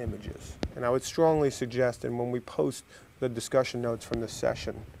different images. And I would strongly suggest, and when we post the discussion notes from this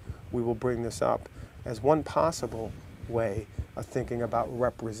session, we will bring this up as one possible way of thinking about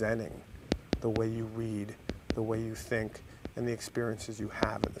representing the way you read, the way you think, and the experiences you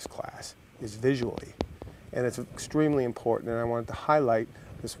have in this class is visually. And it's extremely important, and I wanted to highlight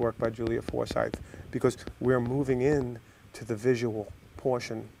this work by Julia Forsyth because we're moving in to the visual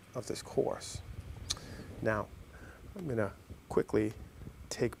portion of this course. Now, I'm going to quickly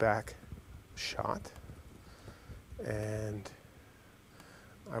take back a shot, and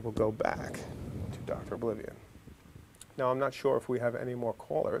I will go back to Dr. Oblivion. Now, I'm not sure if we have any more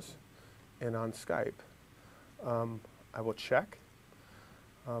callers in on Skype. I will check.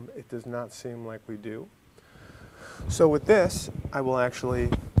 It does not seem like we do. So with this, I will actually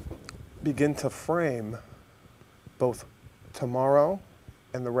begin to frame both tomorrow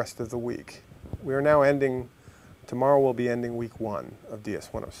and the rest of the week. We are now ending, tomorrow will be ending week 1 of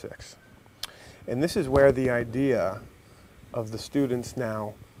DS-106. And this is where the idea of the students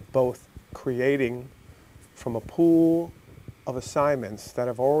now both creating from a pool of assignments that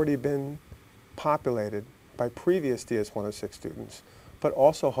have already been populated by previous DS-106 students, but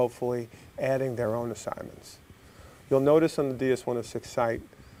also hopefully adding their own assignments. You'll notice on the DS-106 site,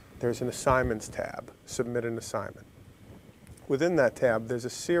 there's an assignments tab, submit an assignment. Within that tab, there's a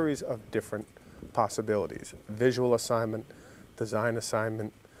series of different possibilities: visual assignment, design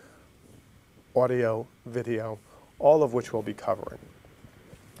assignment, audio, video, all of which we'll be covering.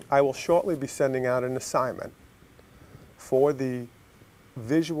 I will shortly be sending out an assignment for the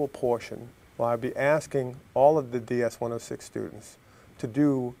visual portion, where I'll be asking all of the DS-106 students to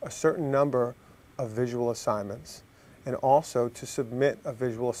do a certain number of visual assignments and also to submit a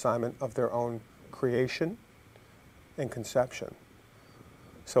visual assignment of their own creation and conception.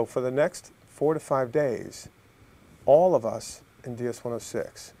 So for the next 4 to 5 days, all of us in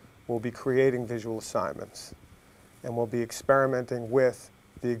DS-106 will be creating visual assignments, and we'll be experimenting with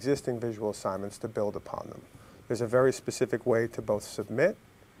the existing visual assignments to build upon them. There's a very specific way to both submit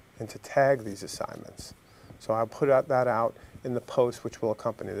and to tag these assignments. So I'll put that out in the post which will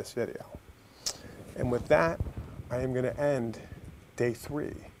accompany this video. And with that, I am going to end day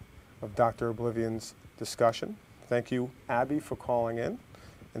 3 of Dr. Oblivion's discussion. Thank you, Abby, for calling in,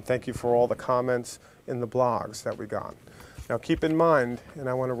 and thank you for all the comments in the blogs that we got. Now keep in mind, and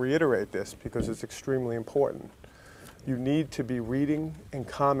I want to reiterate this because it's extremely important, you need to be reading and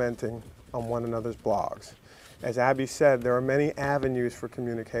commenting on one another's blogs. As Abby said, there are many avenues for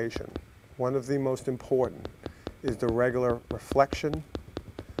communication. One of the most important is the regular reflection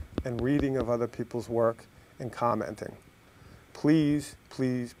and reading of other people's work and commenting. Please,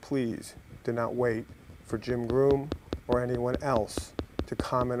 please, please do not wait for Jim Groom or anyone else to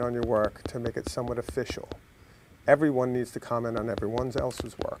comment on your work to make it somewhat official. Everyone needs to comment on everyone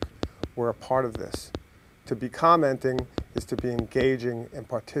else's work. We're a part of this. To be commenting is to be engaging and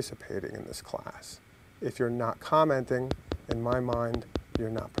participating in this class. If you're not commenting, in my mind, you're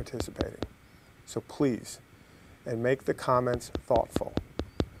not participating. So please, and make the comments thoughtful.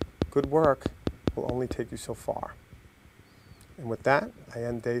 Good work will only take you so far. And with that, I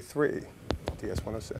end day 3, DS-106.